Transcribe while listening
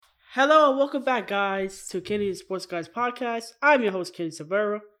Hello and welcome back, guys, to Kenny the Sports Guys podcast. I'm your host, Kenny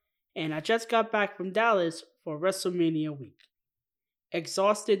Severo, and I just got back from Dallas for WrestleMania week.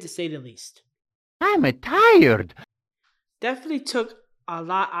 Exhausted to say the least. I'm tired. Definitely took a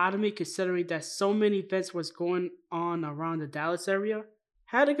lot out of me considering that so many events was going on around the Dallas area.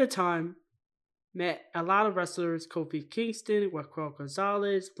 Had a good time. Met a lot of wrestlers: Kofi Kingston, Raquel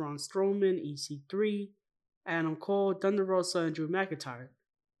Gonzalez, Braun Strowman, EC3, Adam Cole, Thunder Rosa, and Drew McIntyre.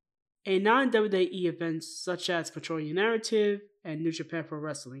 And non-WWE events such as Control Your Narrative and New Japan Pro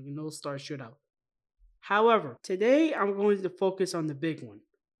Wrestling and those stars shootout. However, today I'm going to focus on the big one,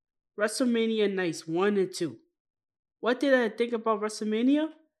 WrestleMania Nights 1 and 2. What did I think about WrestleMania?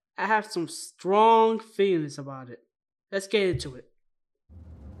 I have some strong feelings about it. Let's get into it.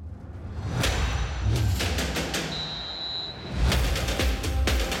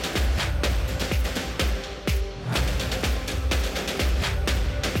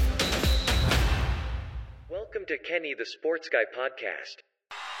 Welcome to Kenny the Sports Guy podcast.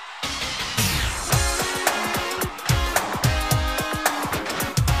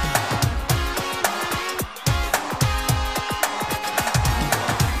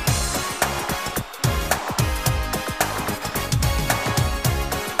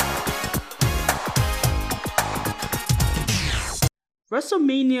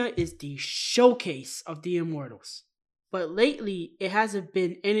 WrestleMania is the showcase of the Immortals, but lately it hasn't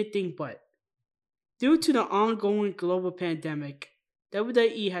been anything but. Due to the ongoing global pandemic,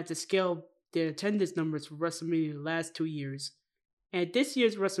 WWE had to scale their attendance numbers for WrestleMania the last 2 years, and this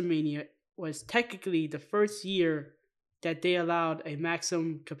year's WrestleMania was technically the first year that they allowed a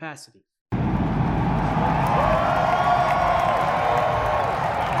maximum capacity.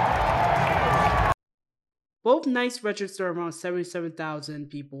 Both nights registered around 77,000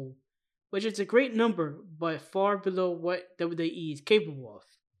 people, which is a great number, but far below what WWE is capable of.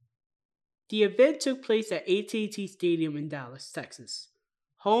 The event took place at AT&T Stadium in Dallas, Texas,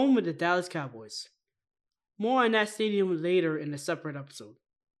 home of the Dallas Cowboys. More on that stadium later in a separate episode.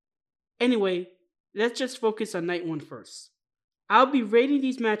 Anyway, let's just focus on night 1 first. I'll be rating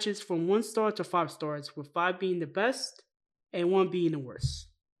these matches from 1 star to 5 stars, with 5 being the best and 1 being the worst.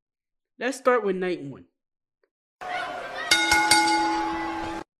 Let's start with night 1.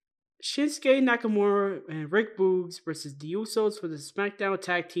 Shinsuke Nakamura and Rick Boogs versus the Usos for the SmackDown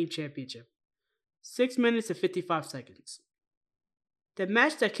Tag Team Championship. 6 minutes and 55 seconds. The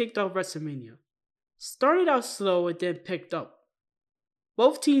match that kicked off WrestleMania started out slow and then picked up.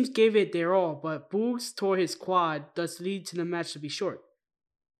 Both teams gave it their all, but Boogs tore his quad, thus leading to the match to be short.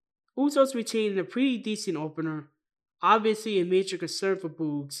 Usos retained a pretty decent opener, obviously a major concern for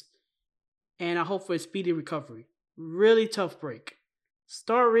Boogs, and I hope for a speedy recovery. Really tough break.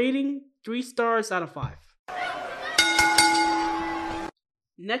 Star rating, 3 stars out of 5.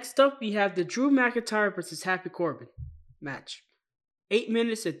 Next up, we have the Drew McIntyre vs. Happy Corbin match. 8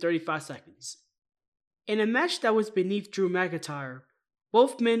 minutes and 35 seconds. In a match that was beneath Drew McIntyre,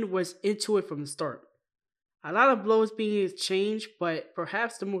 both men was into it from the start. A lot of blows being exchanged, but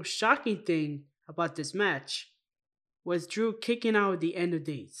perhaps the most shocking thing about this match was Drew kicking out at the end of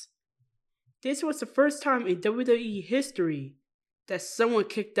days. This was the first time in WWE history that someone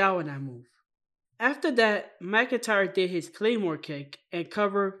kicked out in that move. After that, McIntyre did his Claymore kick and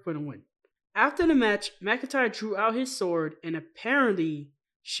covered for the win. After the match, McIntyre drew out his sword and apparently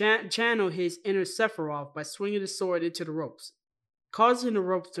channeled his inner Sephiroth by swinging the sword into the ropes, causing the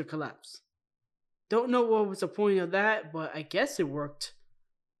ropes to collapse. Don't know what was the point of that, but I guess it worked.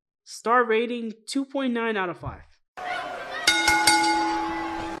 Star rating, 2.9 out of 5.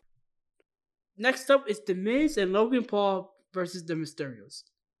 Next up is The Miz and Logan Paul versus the Mysterios.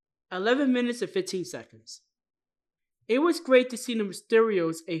 11 minutes and 15 seconds. It was great to see the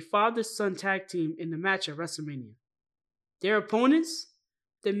Mysterios, a father-son tag team, in the match at WrestleMania. Their opponents?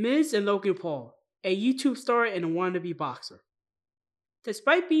 The Miz and Logan Paul, a YouTube star and a wannabe boxer.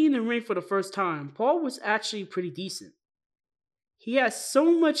 Despite being in the ring for the first time, Paul was actually pretty decent. He had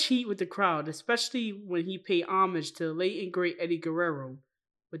so much heat with the crowd, especially when he paid homage to the late and great Eddie Guerrero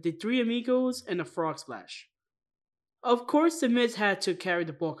with the Three Amigos and the Frog Splash. Of course, The Miz had to carry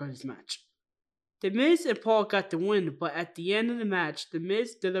the bulk of his match. The Miz and Paul got the win, but at the end of the match, The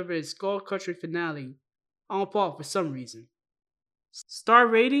Miz delivered his Skull Country finale on Paul for some reason. Star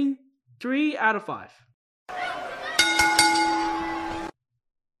rating, 3 out of 5.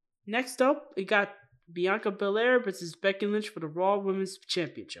 Next up, we got Bianca Belair versus Becky Lynch for the Raw Women's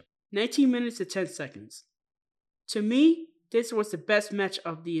Championship. 19 minutes and 10 seconds. To me, this was the best match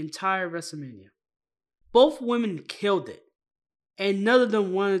of the entire WrestleMania. Both women killed it, and none of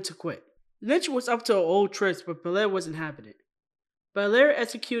them wanted to quit. Lynch was up to her old tricks, but Belair wasn't having it. Belair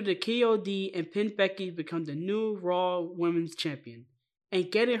executed a KOD and pinned Becky to become the new Raw Women's Champion,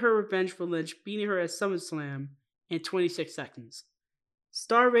 and getting her revenge for Lynch beating her at SummerSlam in 26 seconds.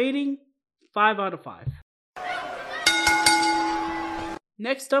 Star rating 5 out of 5.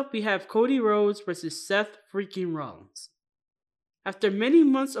 Next up, we have Cody Rhodes versus Seth freaking Rollins. After many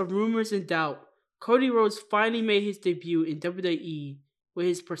months of rumors and doubt, Cody Rhodes finally made his debut in WWE with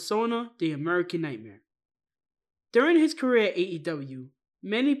his persona, the American Nightmare. During his career at AEW,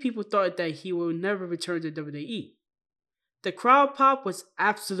 many people thought that he will never return to WWE. The crowd pop was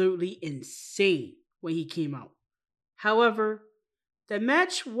absolutely insane when he came out. However, the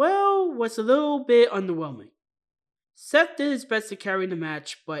match, was a little bit underwhelming. Seth did his best to carry the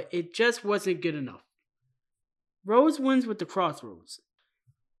match, but it just wasn't good enough. Rhodes wins with the Crossroads.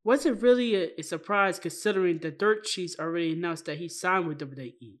 Wasn't really a surprise considering the dirt sheets already announced that he signed with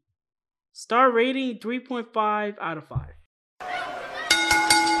WWE. Star rating 3.5 out of 5.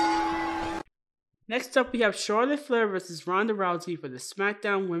 Next up, we have Charlotte Flair versus Ronda Rousey for the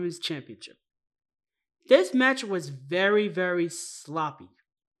SmackDown Women's Championship. This match was very, very sloppy,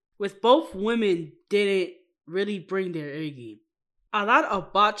 with both women didn't really bring their A game. A lot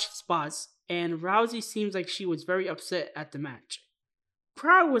of botched spots, and Rousey seems like she was very upset at the match.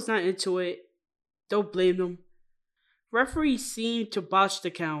 Crowd was not into it, don't blame them. Referee seemed to botch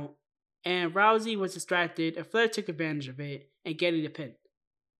the count, and Rousey was distracted, and Flair took advantage of it and getting the pin.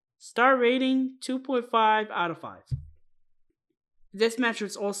 Star rating 2.5 out of 5. This match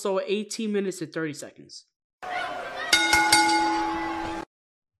was also 18 minutes and 30 seconds.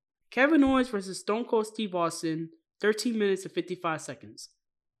 Kevin Owens versus Stone Cold Steve Austin, 13 minutes and 55 seconds.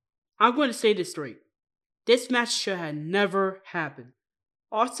 I'm going to say this straight. This match should have never happened.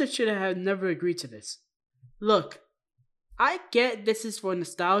 Austin should have never agreed to this. Look, I get this is for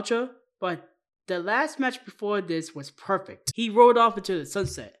nostalgia, but the last match before this was perfect. He rode off into the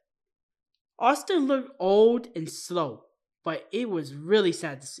sunset. Austin looked old and slow, but it was really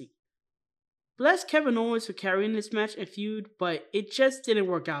sad to see. Bless Kevin Owens for carrying this match and feud, but it just didn't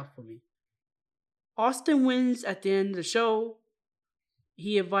work out for me. Austin wins at the end of the show.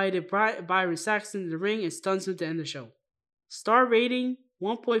 He invited Byron Saxton to the ring and stuns him to end the show. Star rating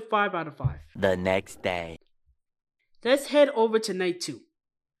 1.5 out of 5. The next day. Let's head over to Night 2.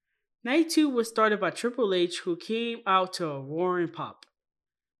 Night 2 was started by Triple H, who came out to a roaring pop.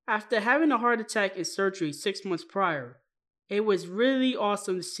 After having a heart attack and surgery 6 months prior, it was really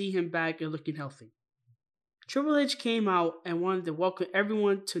awesome to see him back and looking healthy. Triple H came out and wanted to welcome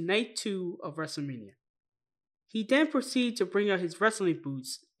everyone to Night 2 of WrestleMania. He then proceeded to bring out his wrestling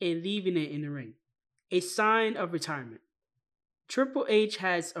boots and leaving it in the ring, a sign of retirement. Triple H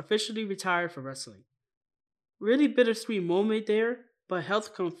has officially retired from wrestling. Really bittersweet moment there, but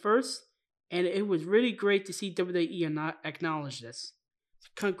health comes first, and it was really great to see WWE acknowledge this.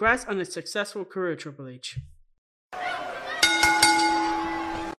 Congrats on a successful career, Triple H.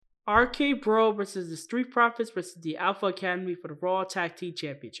 RK Bro versus the Street Profits versus the Alpha Academy for the Raw Tag Team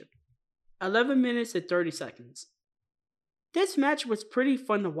Championship. 11 minutes and 30 seconds. This match was pretty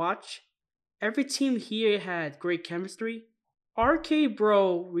fun to watch. Every team here had great chemistry. RK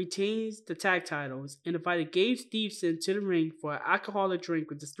Bro retains the tag titles and invited Gabe Stevenson to the ring for an alcoholic drink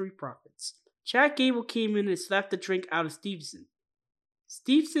with the Street Profits. Chad Gable came in and slapped the drink out of Stevenson.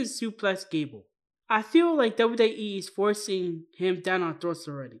 Stevenson suplexed Gable. I feel like WWE is forcing him down our throats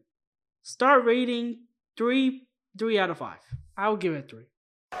already. Star rating 3 out of 5. I will give it 3.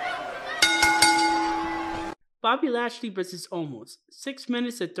 Bobby Lashley versus Omos, 6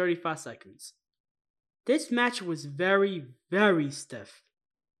 minutes and 35 seconds. This match was very, very stiff.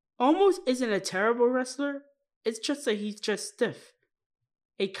 Omos isn't a terrible wrestler, it's just that he's just stiff.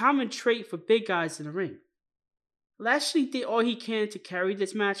 A common trait for big guys in the ring. Lashley did all he can to carry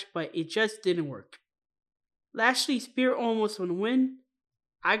this match, but it just didn't work. Lashley speared Omos for the win.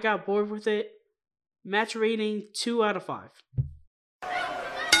 I got bored with it. Match rating 2 out of 5.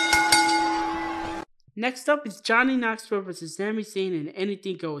 Next up is Johnny Knoxville versus Sami Zayn in an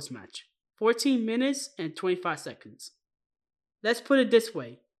Anything Goes match. 14 minutes and 25 seconds. Let's put it this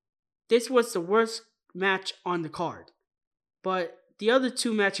way. This was the worst match on the card. But the other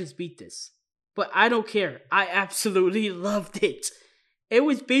 2 matches beat this. But I don't care. I absolutely loved it. It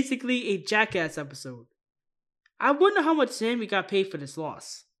was basically a Jackass episode. I wonder how much Sami got paid for this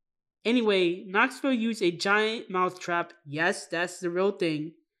loss. Anyway, Knoxville used a giant mousetrap, yes, that's the real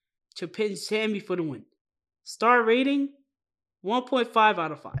thing, to pin Sami for the win. Star rating 1.5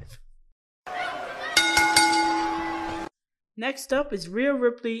 out of 5. Next up is Rhea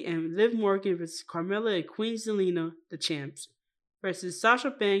Ripley and Liv Morgan versus Carmella and Queen Zelina, the champs, versus Sasha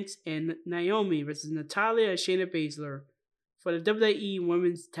Banks and Naomi versus Natalya and Shayna Baszler for the WWE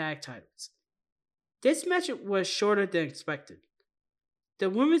Women's Tag Titles. This match was shorter than expected. The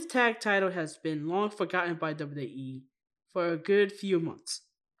Women's Tag Title has been long forgotten by WWE for a good few months.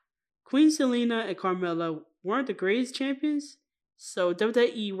 Queen Selena and Carmella weren't the greatest champions, so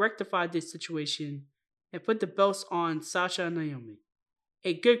WWE rectified this situation and put the belts on Sasha and Naomi.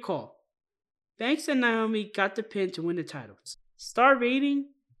 A good call. Banks and Naomi got the pin to win the titles. Star rating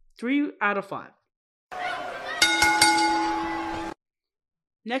 3 out of 5.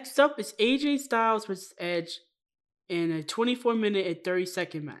 Next up is AJ Styles vs. Edge in a 24-minute and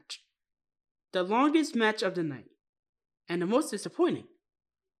 30-second match. The longest match of the night, and the most disappointing.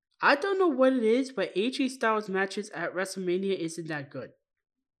 I don't know what it is, but AJ Styles matches at WrestleMania isn't that good.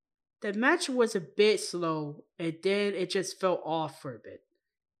 The match was a bit slow, and then it just fell off for a bit.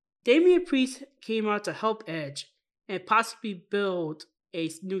 Damian Priest came out to help Edge and possibly build a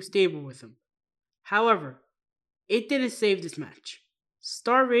new stable with him. However, it didn't save this match.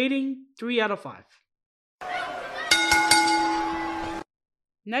 Star rating 3 out of 5.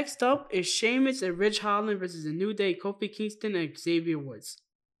 Next up is Sheamus and Ridge Holland vs. The New Day, Kofi Kingston and Xavier Woods.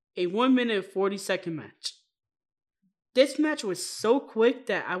 A 1-minute and 40-second match. This match was so quick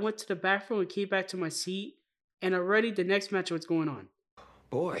that I went to the bathroom and came back to my seat, and already the next match was going on.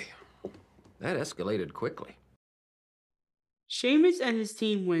 Boy, that escalated quickly. Sheamus and his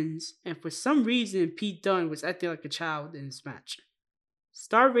team wins, and for some reason Pete Dunne was acting like a child in this match.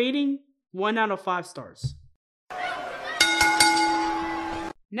 Star rating 1 out of 5 stars.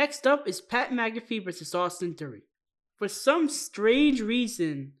 Next up is Pat McAfee vs. Austin Theory. For some strange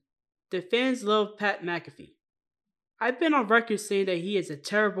reason, the fans love Pat McAfee. I've been on record saying that he is a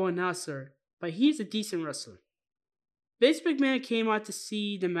terrible announcer, but he's a decent wrestler. Vince McMahon came out to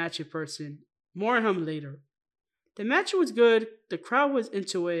see the match in person. More on him later. The match was good, the crowd was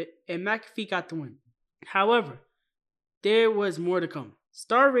into it, and McAfee got the win. However, there was more to come.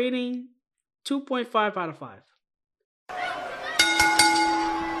 Star rating 2.5 out of 5.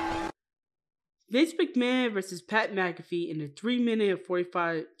 Vince McMahon vs. Pat McAfee in a 3-minute and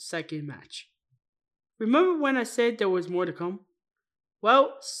 45-second match. Remember when I said there was more to come?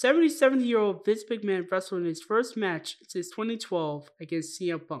 Well, 77-year-old Vince McMahon wrestled in his first match since 2012 against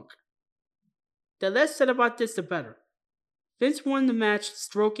CM Punk. The less said about this, the better. Vince won the match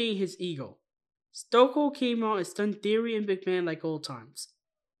stroking his ego. Stone Cold came out and stunned Theory and McMahon like old times.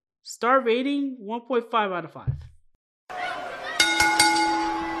 Star rating 1.5 out of 5.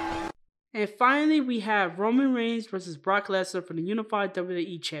 And finally, we have Roman Reigns vs. Brock Lesnar for the Unified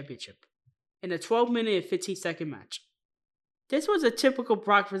WWE Championship in a 12-minute and 15-second match. This was a typical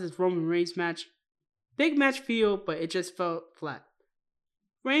Brock vs. Roman Reigns match. Big match feel, but it just felt flat.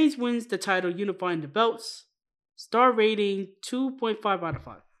 Reigns wins the title unifying the belts. Star rating 2.5 out of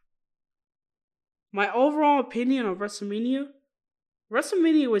 5. My overall opinion on WrestleMania?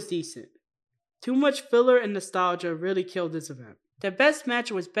 WrestleMania was decent. Too much filler and nostalgia really killed this event. The best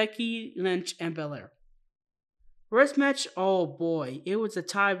match was Becky Lynch and Belair. Worst match? Oh boy, it was a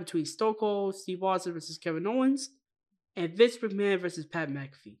tie between Stone Cold, Steve Austin vs. Kevin Owens, and Vince McMahon vs. Pat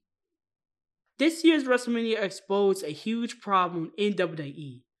McAfee. This year's WrestleMania exposed a huge problem in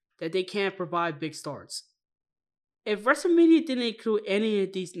WWE, that they can't provide big stars. If WrestleMania didn't include any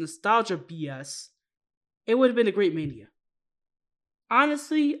of these nostalgia BS, it would have been a great Mania.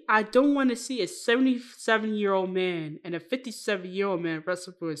 Honestly, I don't want to see a 77-year-old man and a 57-year-old man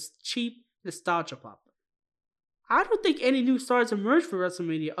wrestle for a cheap nostalgia pop. I don't think any new stars emerged for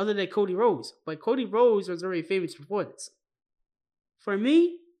WrestleMania other than Cody Rhodes, but Cody Rhodes was already famous before this. For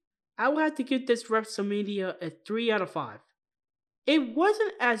me, I would have to give this WrestleMania a 3 out of 5. It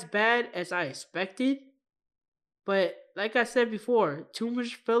wasn't as bad as I expected, but like I said before, too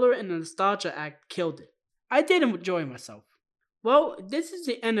much filler and the nostalgia act killed it. I did enjoy myself. Well, this is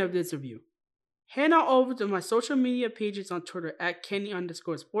the end of this review. Head on over to my social media pages on Twitter at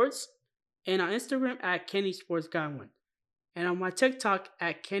Kenny_sports and on Instagram at KennySportsGuy1 and on my TikTok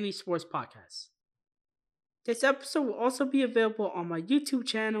at KennySportsPodcast. This episode will also be available on my YouTube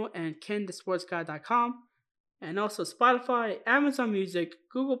channel and KenTheSportsGuy.com and also Spotify, Amazon Music,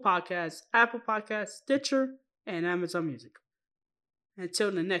 Google Podcasts, Apple Podcasts, Stitcher, and Amazon Music.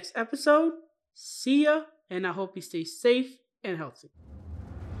 Until the next episode, see ya, and I hope you stay safe and healthy.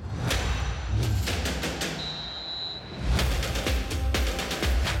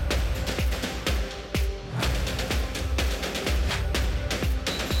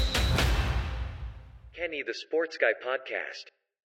 Kenny the Sports Guy Podcast.